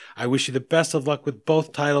today. I wish you the best of luck with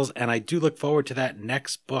both titles, and I do look forward to that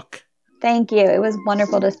next book. Thank you. It was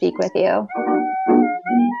wonderful to speak with you.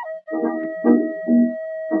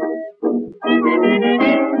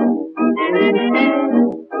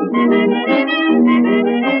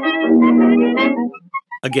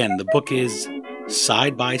 Again, the book is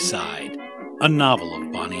Side by Side, a novel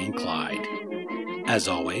of Bonnie and Clyde. As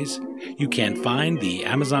always, you can find the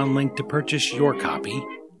Amazon link to purchase your copy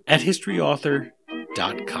at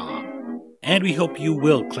historyauthor.com, and we hope you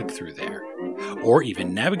will click through there, or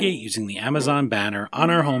even navigate using the Amazon banner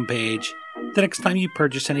on our homepage the next time you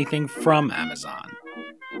purchase anything from Amazon.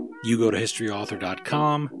 You go to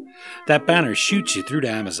historyauthor.com, that banner shoots you through to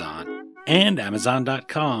Amazon, and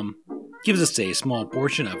Amazon.com gives us a small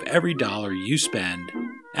portion of every dollar you spend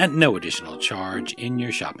at no additional charge in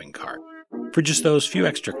your shopping cart. For just those few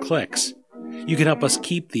extra clicks, you can help us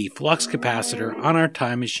keep the flux capacitor on our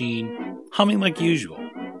time machine humming like usual.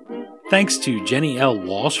 Thanks to Jenny L.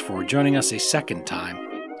 Walsh for joining us a second time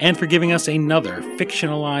and for giving us another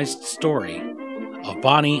fictionalized story of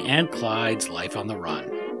Bonnie and Clyde's life on the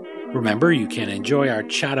run. Remember, you can enjoy our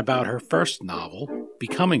chat about her first novel,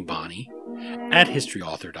 Becoming Bonnie, at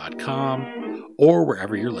historyauthor.com or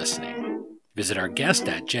wherever you're listening. Visit our guest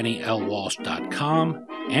at jennylwalsh.com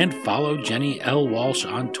and follow Jenny L. Walsh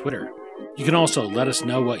on Twitter. You can also let us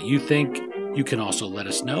know what you think. You can also let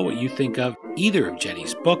us know what you think of either of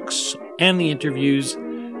Jenny's books and the interviews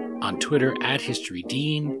on Twitter at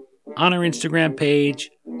HistoryDean, on our Instagram page,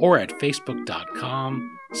 or at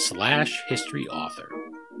facebook.com/historyauthor.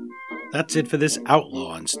 That's it for this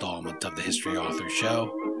outlaw installment of the History Author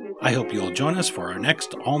Show. I hope you'll join us for our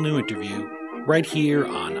next all-new interview right here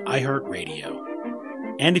on iHeartRadio.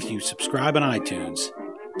 And if you subscribe on iTunes,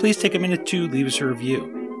 please take a minute to leave us a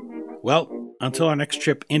review. Well, until our next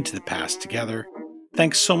trip into the past together,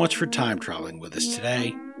 thanks so much for time traveling with us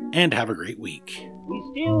today, and have a great week. We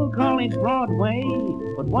still call it Broadway,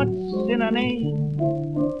 but what's in a name?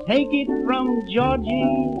 Take it from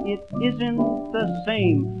Georgie, it isn't the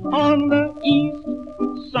same. On the east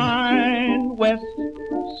side, west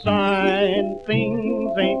side,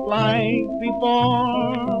 things ain't like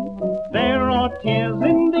before. There are tears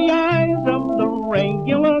in the eyes of the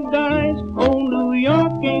regular